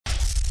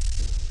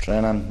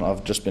Training,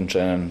 I've just been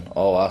training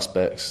all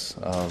aspects.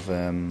 I've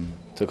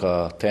took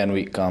a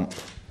 10-week camp,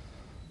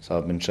 so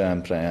I've been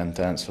training pretty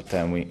intense for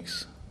 10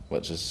 weeks,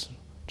 which is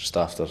just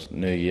after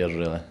New Year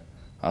really.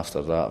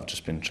 After that I've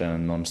just been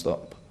training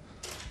non-stop.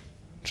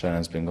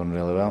 Training's been going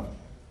really well.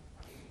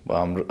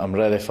 But I'm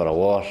ready for a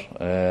war.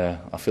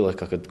 I feel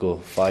like I could go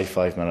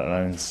 5-5-minute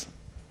rounds.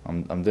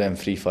 I'm doing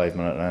 3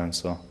 5-minute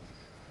rounds, so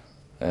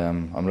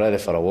I'm ready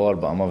for a war,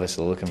 but I'm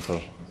obviously looking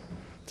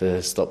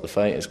to stop the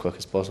fight as quick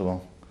as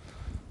possible.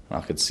 I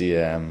could see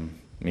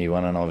me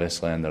winning,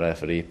 obviously, and the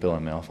referee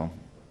pulling me off him.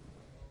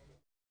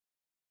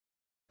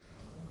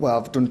 Well,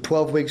 I've done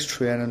 12 weeks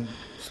training,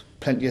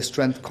 plenty of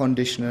strength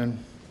conditioning,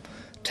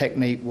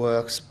 technique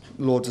works,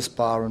 loads of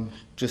sparring,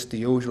 just the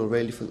usual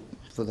really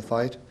for the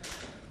fight.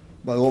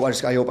 But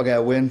I hope I get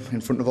a win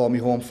in front of all my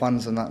home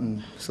fans and that,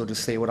 and so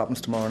just see what happens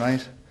tomorrow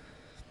night.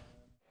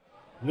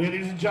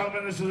 Ladies and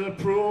gentlemen, this is a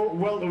pro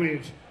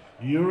welterweight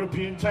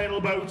European title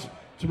bout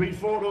to be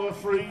fought over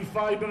 3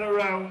 5-minute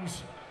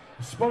rounds.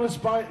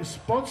 Sponsored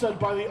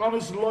by the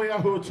Honest Lawyer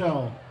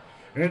Hotel.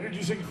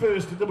 Introducing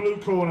first in the blue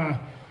corner,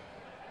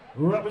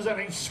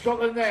 representing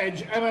Scotland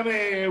Edge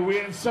MMA,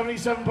 weighing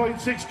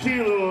 77.6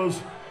 kilos,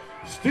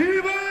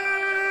 Stephen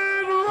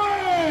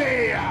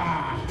Ray!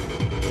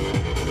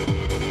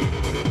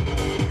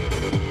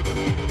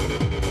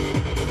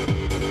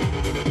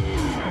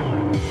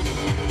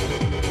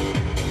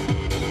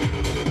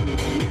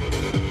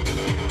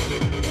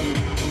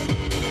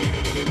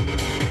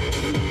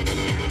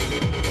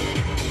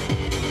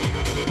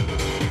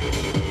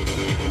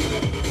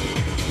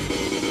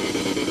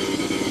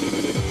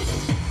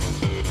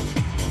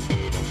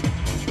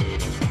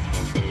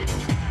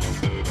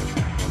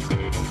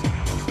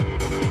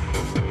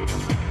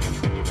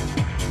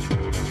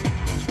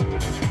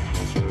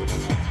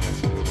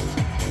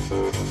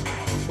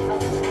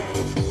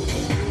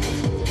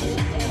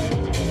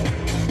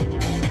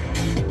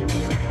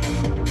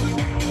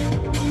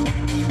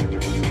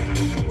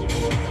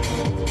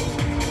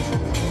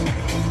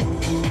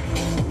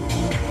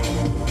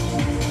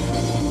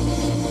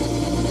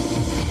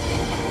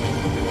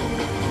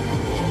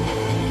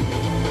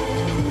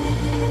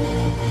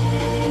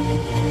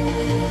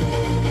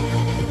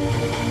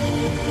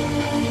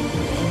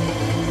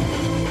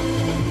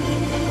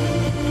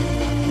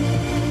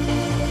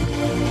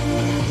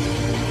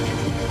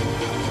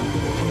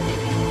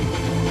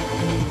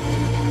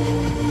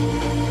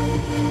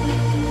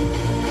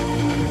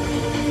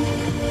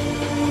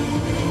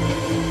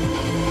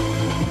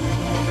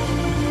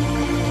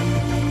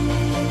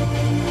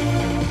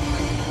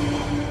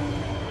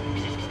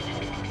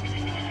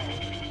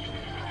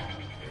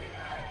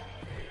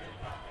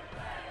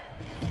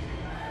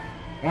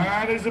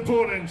 And his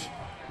opponent,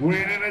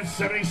 weighing in at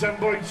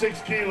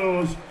 77.6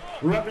 kilos,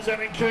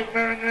 representing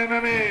Kirkmerrin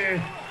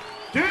MMA,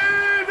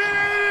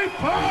 Davey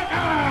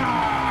Parker!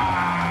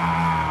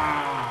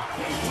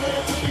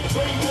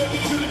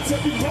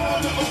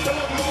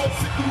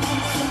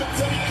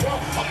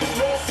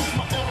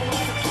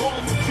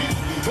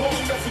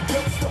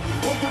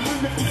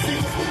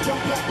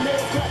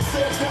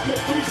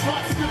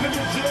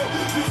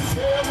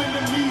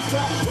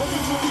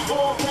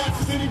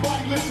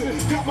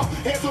 Got my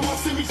hands on my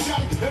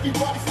semi-shot.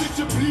 Everybody sit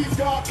your please,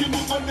 God, can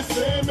you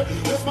understand me?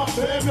 That's my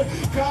family.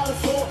 God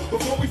is all.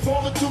 Before we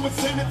fall into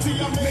insanity,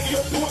 I make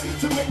it a point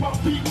to make my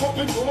feet pump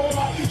and roll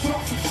out.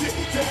 Drop some shit,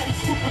 daddy,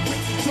 stupid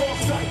with your jaw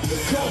tight.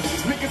 Yo,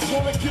 niggas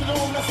wanna get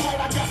on, that's right.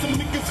 I got some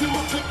niggas in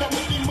my clique that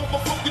make these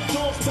motherfucking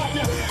jaws tight.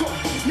 Yeah, go,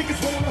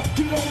 niggas wanna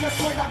get on, that's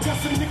right. I got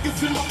some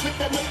niggas in my clique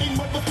that make these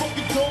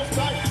motherfucking jaws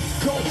tight.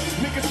 Go,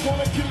 niggas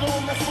wanna get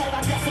on, that's right.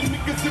 I got some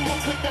niggas in my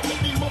clique that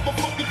make these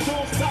motherfucking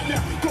jaws tight. Yeah,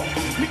 go.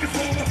 Niggas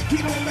wanna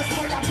get on, that's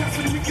right. I got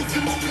some niggas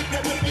in my clique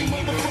that make me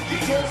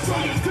motherfucking go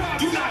right.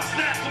 You not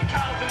snap some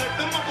cows and let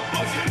the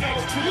motherfucking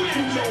niggas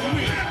you know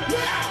me.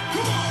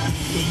 Come on.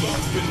 The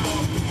love's been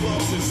loved, the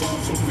gloves and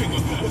arms so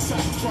bigger. What's that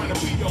I'm trying to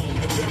be on?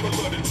 The barrel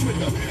of the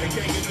trigger. And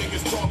gang of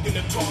niggas talking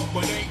the talk,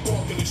 but ain't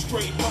walking a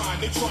straight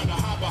line. They trying to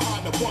hide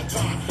behind the one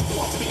time.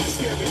 While being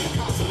scared and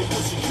constantly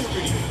with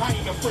security. I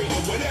ain't afraid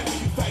of whatever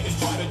you fighters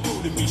try to do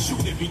to me.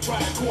 Shoot at me,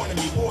 try to corner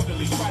me,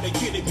 orderlies try to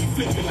get at me,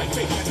 flipping like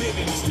fake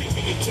identity,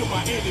 sticking it to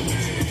my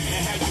enemies.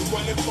 And have you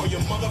running for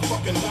your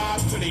motherfucking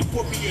lives till they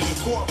put me in the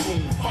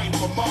courtroom, fighting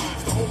for mine.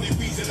 The only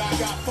reason I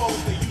got foes,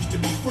 they used to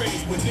be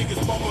friends. When niggas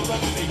bubble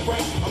under they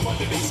brain, I'm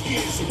under their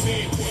skin. So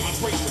then, I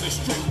pray for the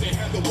strength they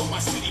handle what my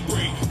city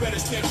bring.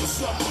 Better stand for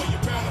something or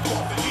you're bound to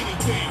fall for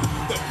anything.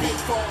 The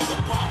pitfalls, the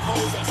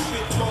potholes, I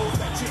spit flows,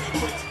 that chitty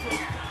breaks.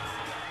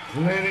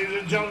 Ladies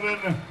and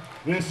gentlemen,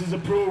 this is a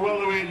pro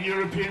welterweight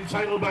European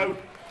title bout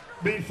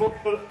to be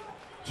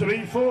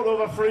fought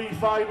over 3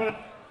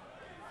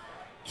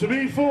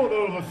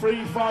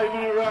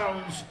 5-minute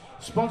rounds,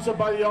 sponsored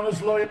by the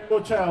Honest Lawyer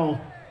Hotel.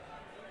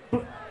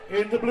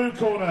 In the blue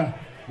corner,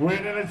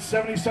 weighing in at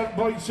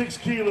 77.6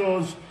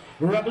 kilos,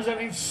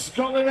 representing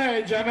Scotland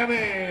Edge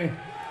MMA,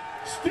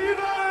 Stephen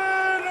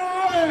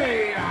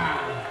Ray.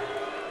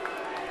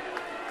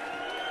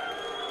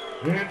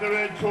 In the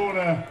red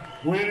corner,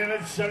 weighing in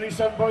at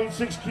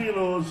 77.6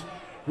 kilos,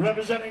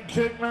 representing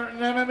Cape Mountain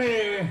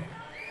MMA,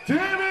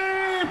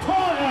 Davey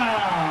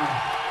Porter.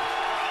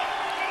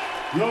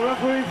 Your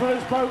referee for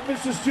this bout,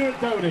 Mr. Stuart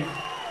Dowdy.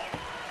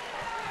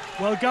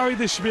 Well, Gary,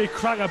 this should be a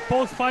cracker.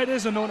 Both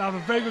fighters are known to have a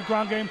very good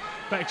ground game,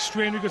 but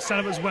extremely good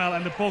stand-up as well,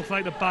 and they both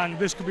like to bang.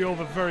 This could be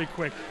over very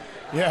quick.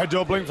 Yeah,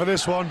 don't blink for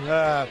this one.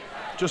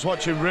 Just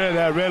watching Ray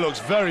there. Ray looks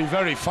very,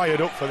 very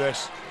fired up for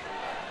this.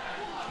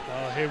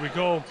 Oh, here we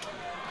go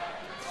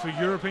for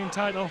European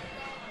title.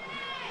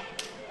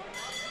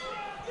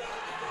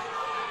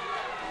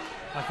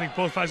 I think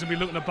both fighters will be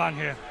looking to bang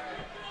here.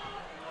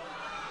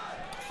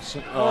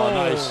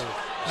 Nice.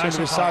 Nice Seem to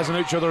be and sizing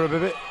each other a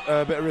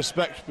bit of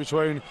respect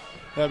between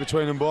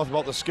them both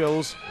about the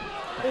skills.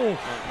 Oh,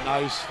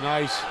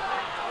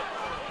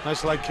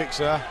 Nice leg kicks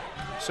there.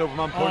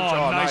 Superman punch.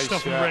 oh nice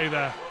stuff from yeah. Ray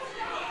there.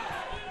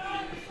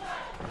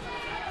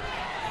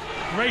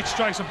 Great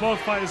strikes from both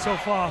fighters so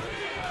far.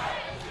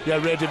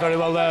 Yeah, Ray did very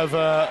well there of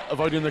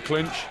avoiding the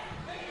clinch.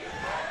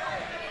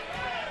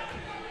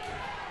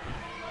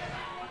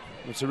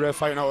 It's a Ray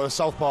fighting out of the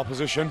southpaw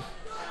position.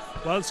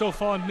 Well, so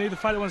far, neither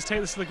fighter wants to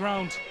take this to the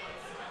ground.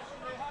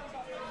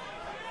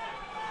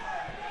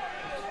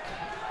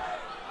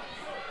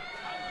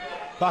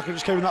 Parker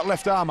just keeping that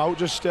left arm out,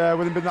 just with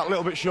him being that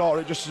little bit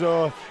shorter, just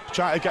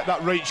trying to get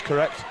that reach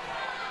correct.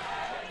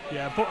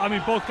 Yeah, but I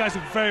mean, both guys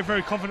are very,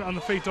 very confident on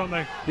the feet, don't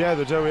they? Yeah,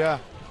 they do, yeah.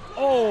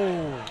 Oh!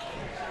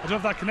 I don't know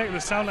if that connected,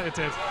 it sounded like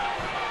it did.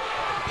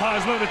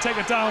 Parker's looking to take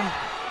it down.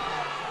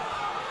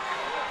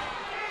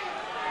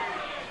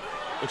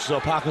 Looks as though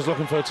Parker's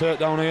looking for a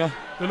takedown here.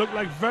 They look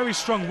like very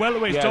strong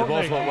welterweights, Yeah, don't they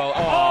both they? look well.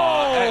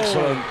 Oh!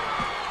 Excellent.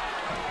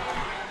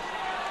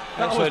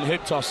 That Excellent was-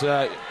 hip toss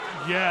there.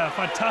 Yeah,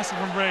 fantastic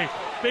from Ray.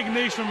 Big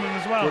knees from him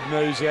as well. Good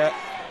news, yeah.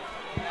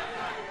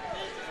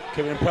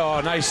 Keeping him,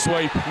 oh, nice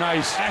sweep,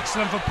 nice.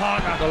 Excellent for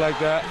Parker. The leg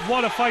there.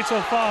 What a fight so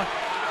far.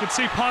 You can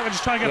see Parker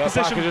just trying to get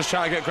position. Parker just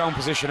trying to get ground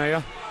position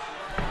here.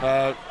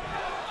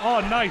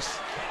 Oh, nice.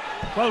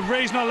 Well,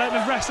 Ray's not letting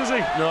him rest, is he?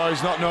 No,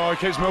 he's not. No, he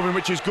keeps moving,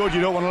 which is good.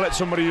 You don't want to let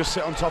somebody just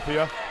sit on top of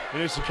you. He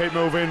needs to keep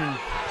moving.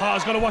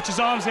 Parker's got to watch his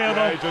arms here, Yeah,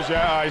 though. he does,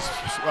 yeah.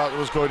 That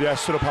was good, yeah.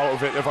 Stood up out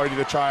of it, avoided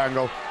the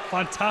triangle.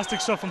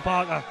 Fantastic stuff from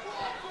Parker.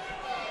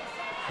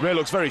 Ray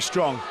looks very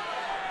strong.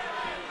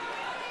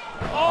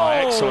 Oh!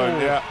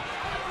 Excellent, yeah.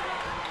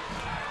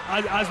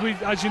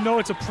 As you know,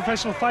 it's a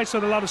professional fight, so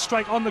they're allowed to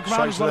strike on the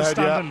ground Strikes as well as to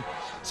the head, standing.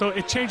 So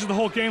it changes the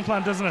whole game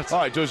plan, doesn't it?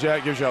 Oh, it does, yeah.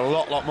 It gives you a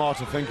lot more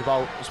to think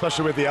about,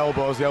 especially with the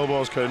elbows. The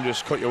elbows can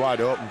just cut you wide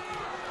open.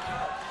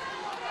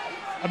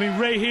 I mean,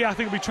 Ray here, I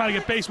think, will be trying to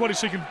get base body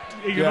so he can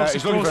Yeah, obviously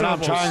he's looking throw for an his arm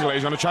elbows. triangle.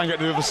 He's going to try and get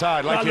to the other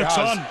side, like That he looks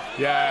has. on.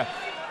 Yeah.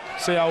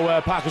 See how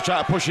Parker's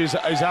trying to push his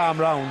arm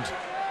round.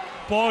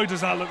 Boy,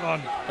 does that look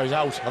on. Oh, he's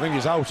out. I think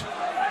he's out.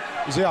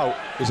 Is he out?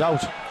 He's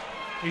out.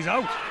 He's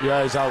out.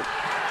 Yeah, he's out.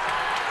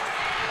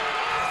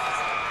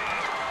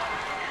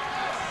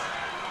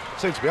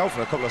 Seems to be out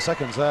for a couple of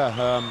seconds there.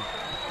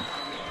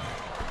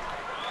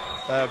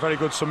 Very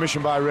good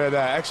submission by Ray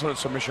there. Excellent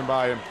submission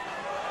by him.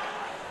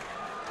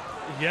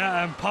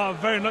 Yeah, Parker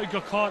very lucky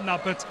got caught in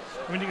that, but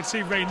I mean, you can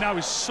see Ray now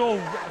is so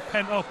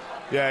pent up.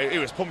 Yeah, he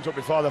was pumped up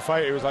before the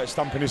fight. He was like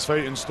stamping his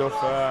feet and stuff.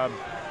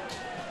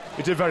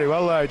 He did very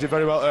well there. He did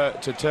very well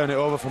to turn it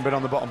over from being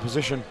on the bottom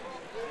position.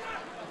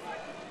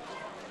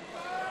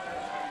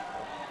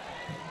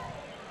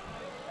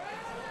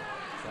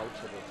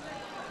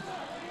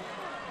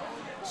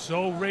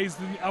 So Ray's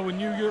our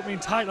new European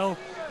title.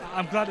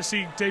 I'm glad to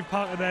see Dave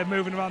Parker there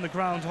moving around the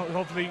ground.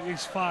 Hopefully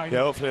he's fine. Yeah,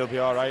 hopefully he'll be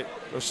all right.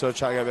 Just trying to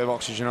get a bit of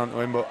oxygen onto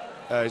him, but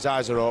his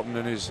eyes are open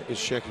and he's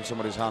shaking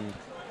somebody's hand.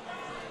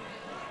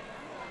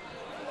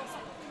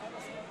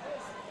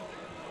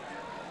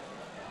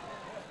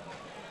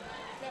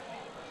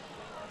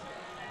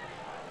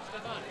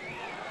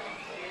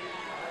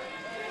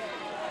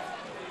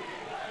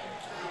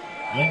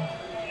 Yeah.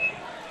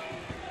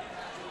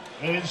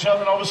 Ladies and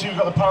gentlemen, obviously we've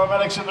got the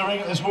paramedics in the ring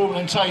at this moment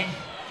in time.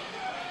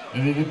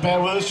 And if you bear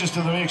with us just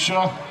to make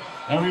sure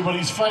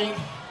everybody's fine.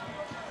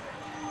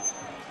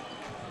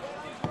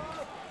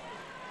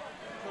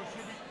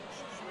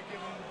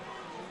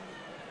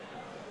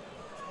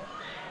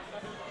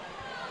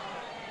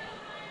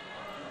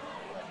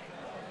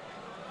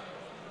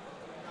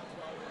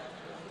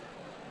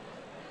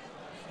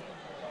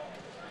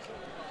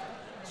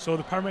 So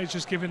the paramedics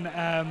just giving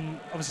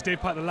obviously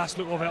Dave Parker the last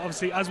look over it.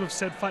 Obviously, as we've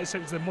said, fight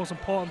seconds is the most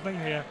important thing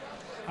here.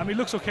 I mean, he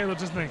looks okay though,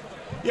 doesn't he?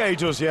 Yeah, he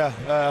does,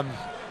 yeah.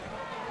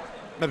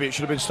 Maybe it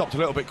should have been stopped a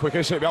little bit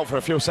quicker. He'll be out for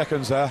a few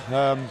seconds there.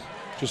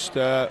 Just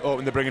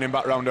hoping they're bringing him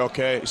back round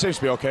okay. It seems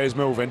to be okay, he's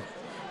moving.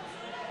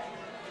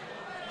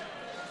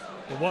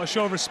 But what a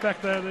show of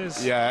respect there it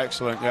is. Yeah,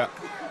 excellent, yeah.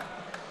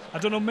 I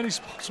don't know many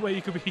spots where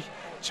you could be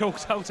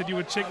choked out and you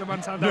would shake the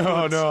man's hand No,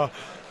 afterwards. no.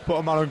 Put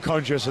a man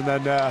unconscious and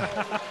then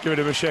giving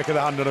him a shake of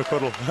the hand and a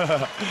cuddle.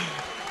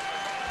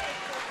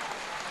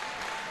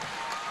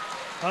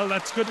 Well,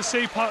 that's good to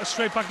see Parker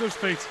straight back to his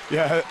feet.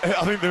 Yeah,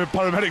 I think the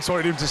paramedics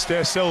wanted him to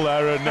stay still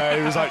there and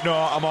he was like, no,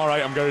 I'm all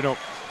right, I'm getting up.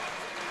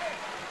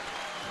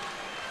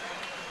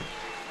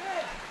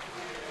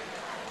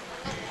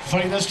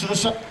 Fighters to the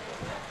side.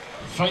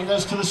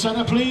 Fighters to the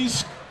centre,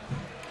 please.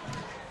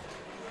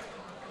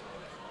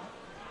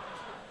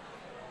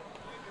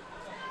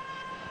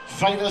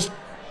 Fighters.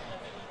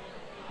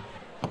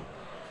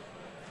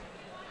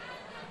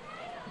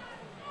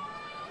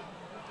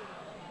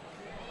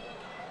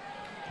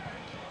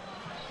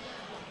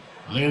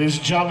 Ladies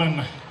and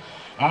gentlemen,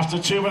 after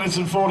 2 minutes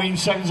and 14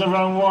 seconds of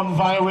round one,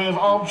 via way of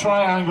arm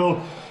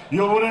triangle,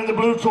 you'll win in the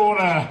blue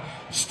corner,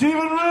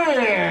 Stephen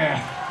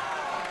Ray.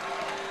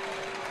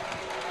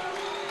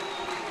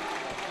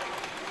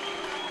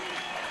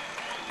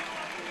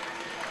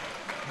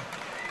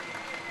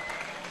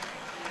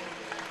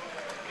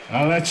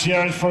 Now let's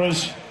hear it for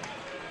us.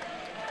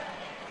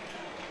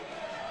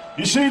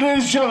 You see,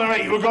 ladies and gentlemen,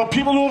 right, we've got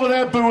people over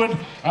there booing,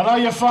 and all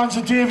your fans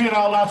of Davey and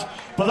all that,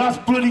 but that's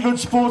bloody good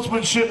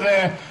sportsmanship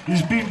there.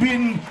 He's been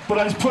beaten,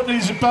 but he's putting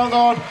his belt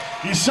on,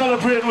 he's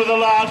celebrating with the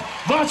lad.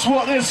 That's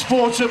what this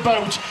sport's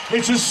about.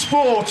 It's a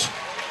sport